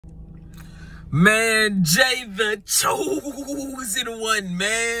Man, Jay the chosen one,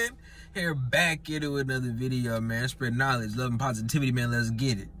 man. Here back into another video, man. Spread knowledge, love, and positivity, man. Let's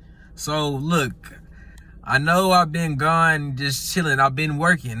get it. So, look, I know I've been gone just chilling. I've been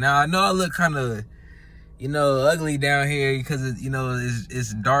working. Now, I know I look kind of, ugly down here because,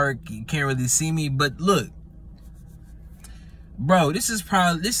 it's dark. You can't really see me. But look, bro, I'm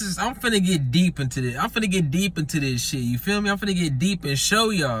finna get deep into this. I'm finna get deep into this shit. You feel me? I'm finna get deep and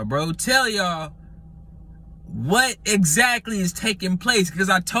show y'all, bro. Tell y'all what exactly is taking place. Because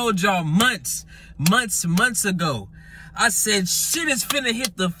I told y'all months ago. I said shit is finna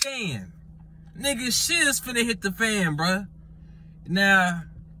hit the fan. Nigga, shit is finna hit the fan, bro. Now,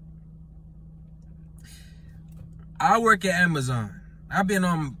 I work at Amazon. I've been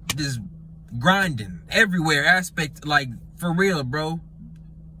on this grinding everywhere aspect, like, for real, bro.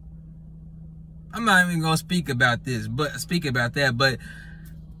 I'm not even gonna speak about that, but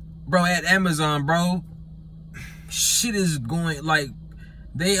bro, at Amazon, bro, shit is going, like,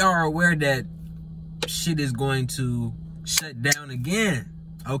 they are aware that shit is going to shut down again,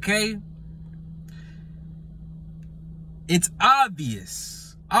 okay? It's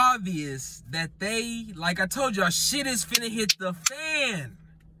obvious that they, like I told y'all, shit is finna hit the fan,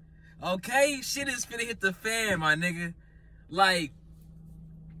 okay? Shit is finna hit the fan, my nigga. Like,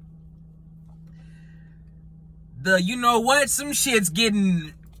 some shit's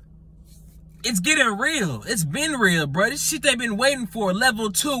getting real. It's been real, bro. This shit they've been waiting for,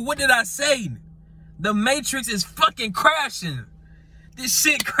 level 2. What did I say? The Matrix is fucking crashing. This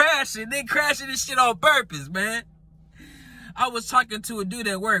shit crashing. They crashing this shit on purpose, man. I was talking to a dude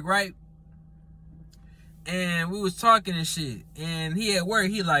at work, right? And we was talking and shit. And he at work,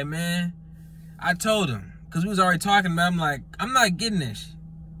 he like, man, I told him. Because we was already talking about it. I'm like, I'm not getting this shit.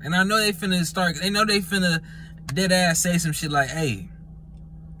 And I know they finna dead ass say some shit like, hey,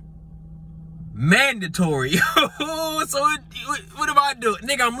 mandatory. So what am I doing?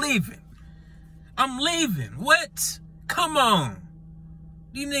 Nigga, I'm leaving. What? Come on.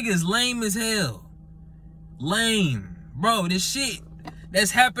 These niggas lame as hell. Lame. Bro, this shit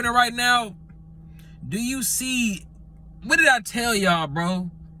that's happening right now, do you see? What did I tell y'all,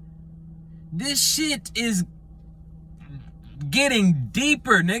 bro? This shit is getting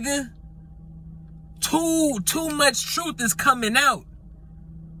deeper, nigga. Too much truth is coming out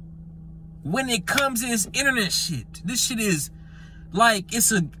when it comes to this internet shit. This shit is like,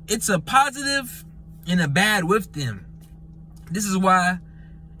 it's a positive and a bad with them. This is why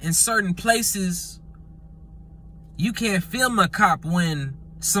in certain places you can't film a cop when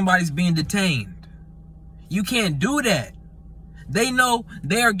somebody's being detained. You can't do that. They know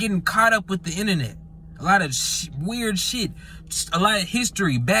they are getting caught up with the internet. A lot of weird shit, a lot of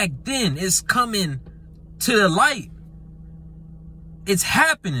history back then is coming to the light. It's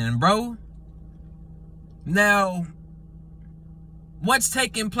happening, bro. Now, what's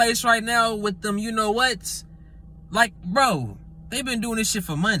taking place right now with them, like, bro, they've been doing this shit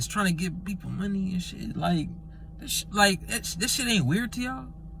for months, trying to give people money and shit. Like, this shit ain't weird to y'all?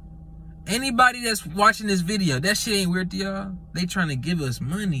 Anybody that's watching this video, that shit ain't weird to y'all? They trying to give us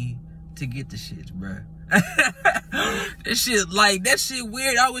money to get the shit, bro. That shit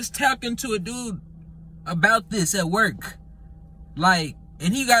weird. I was talking to a dude about this at work. Like,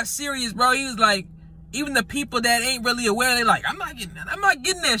 and he got serious, bro. He was like, even the people that ain't really aware, they like, I'm not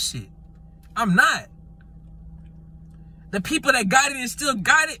getting that shit. I'm not. The people that got it and still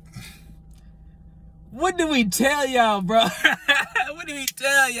got it. What do we tell y'all, bro? What do we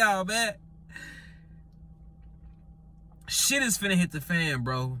tell y'all, man? Shit is finna hit the fan,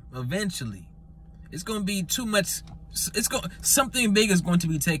 bro. Eventually. It's gonna be too much. Something big is going to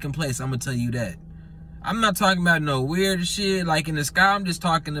be taking place. I'm gonna tell you that. I'm not talking about no weird shit like in the sky. I'm just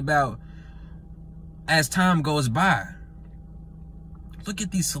talking about as time goes by. Look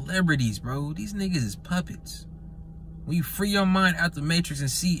at these celebrities, bro. These niggas is puppets. When you free your mind out the Matrix and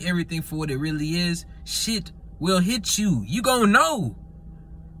see everything for what it really is, shit will hit you. You gonna know.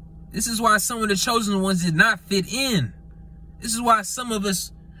 This is why some of the chosen ones did not fit in. This is why some of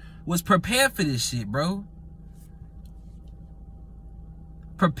us was prepared for this shit, bro.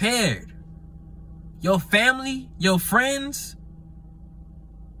 Prepared. Your family, your friends.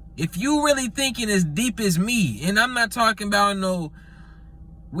 If you really thinking as deep as me, and I'm not talking about no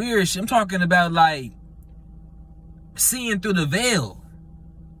weird shit. I'm talking about, like, seeing through the veil.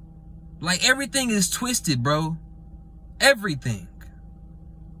 Like, everything is twisted, bro. Everything.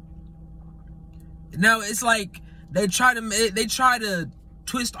 Now it's like they try to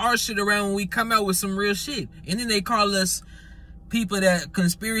twist our shit around when we come out with some real shit, and then they call us people that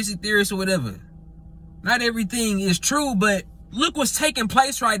conspiracy theorists or whatever. Not everything is true, but Look what's taking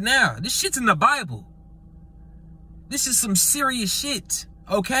place right now. This shit's in the Bible. This is some serious shit,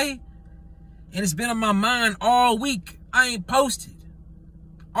 okay? And it's been on my mind all week. I ain't posted.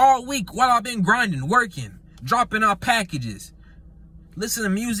 All week while I've been grinding, working, dropping out packages, listening to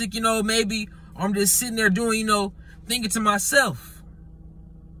music, you know, maybe I'm just sitting there doing, you know, thinking to myself,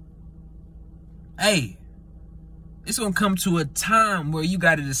 hey, it's gonna come to a time where you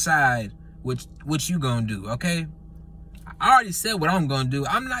gotta decide what you gonna do, okay? I already said what I'm gonna do.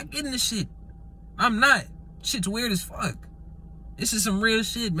 I'm not getting this shit. I'm not. Shit's weird as fuck. This is some real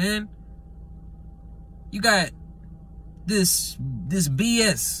shit, man. You got this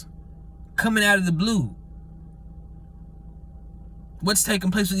BS coming out of the blue. What's taking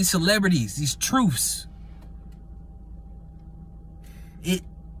place with these celebrities, these truths?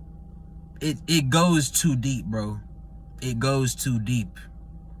 It goes too deep, bro. It goes too deep.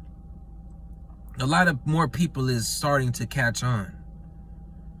 A lot of more people is starting to catch on.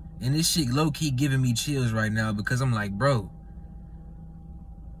 And this shit low-key giving me chills right now because I'm like, bro,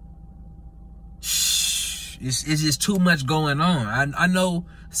 shh, it's just too much going on. I know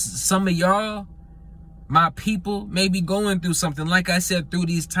some of y'all, my people, may be going through something, like I said, through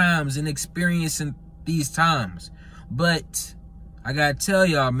these times and experiencing these times. But I gotta tell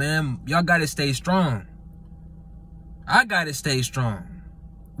y'all, man, y'all gotta stay strong. I gotta stay strong.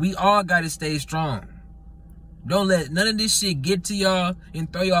 We all gotta stay strong. Don't let none of this shit get to y'all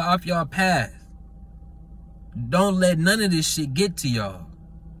and throw y'all off y'all path. Don't let none of this shit get to y'all.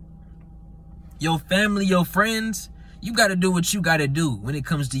 Your family, your friends, you gotta do what you gotta do when it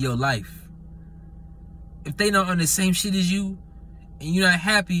comes to your life. If they not on the same shit as you and you're not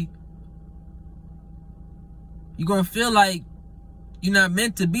happy, you're gonna feel like you're not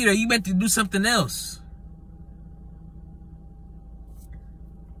meant to be there. You meant to do something else.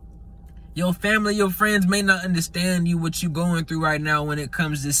 Your family, your friends may not understand you, what you're going through right now when it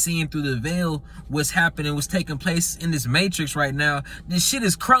comes to seeing through the veil what's happening, what's taking place in this matrix right now. This shit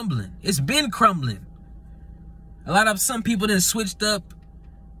is crumbling. It's been crumbling. Some people done switched up,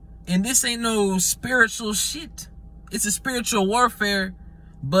 and this ain't no spiritual shit. It's a spiritual warfare,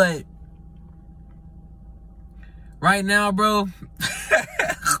 but right now, bro,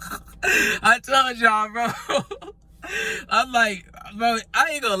 I told y'all, bro, I'm like, bro,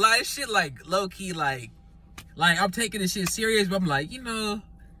 I ain't gonna lie, shit like low-key, like I'm taking this shit serious, but I'm like, you know,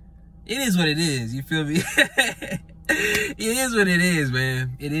 it is what it is, you feel me? It is what it is,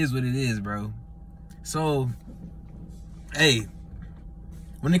 man. It is what it is, bro. So, hey,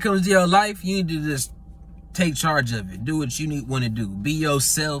 when it comes to your life, you need to just take charge of it. Do what you want to do. Be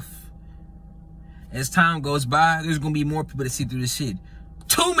yourself. As time goes by, there's gonna be more people that see through this shit.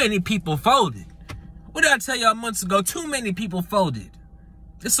 Too many people folded. What did I tell y'all months ago? Too many people folded.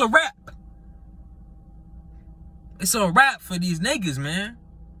 It's a wrap. It's a wrap for these niggas, man.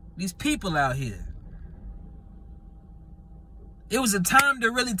 These people out here. It was a time to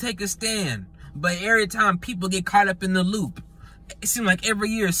really take a stand. But every time people get caught up in the loop, it seems like every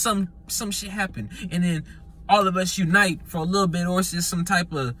year some shit happen. And then all of us unite for a little bit, or it's just some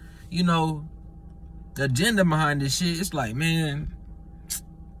type of, you know, agenda behind this shit. It's like, man,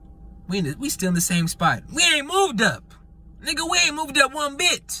 we still in the same spot. We ain't moved up. Nigga, we ain't moved up one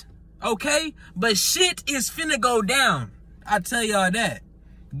bit. Okay? But shit is finna go down. I tell y'all that.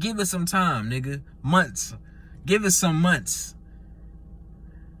 Give us some time, nigga. Months. Give us some months.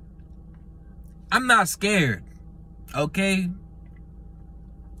 I'm not scared. Okay?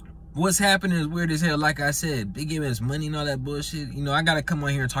 What's happening is weird as hell. Like I said, they giving us money and all that bullshit. You know, I gotta come on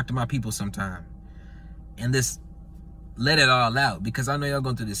here and talk to my people sometime. And this, let it all out, because I know y'all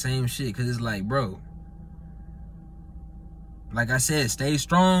going through the same shit. Because it's like, bro, like I said, stay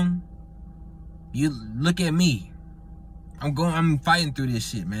strong. You look at me. I'm fighting through this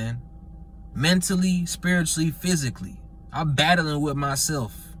shit, man. Mentally, spiritually, physically. I'm battling with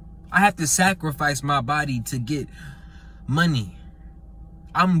myself. I have to sacrifice my body to get money.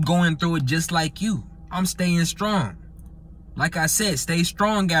 I'm going through it just like you. I'm staying strong. Like I said, stay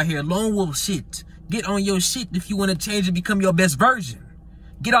strong out here. Lone wolf shit. Get on your shit if you want to change and become your best version.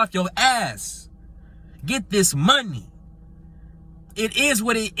 Get off your ass. Get this money. It is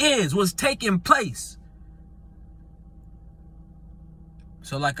what it is. What's taking place.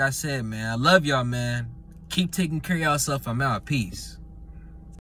 So like I said, man, I love y'all, man. Keep taking care of yourself. I'm out. Peace.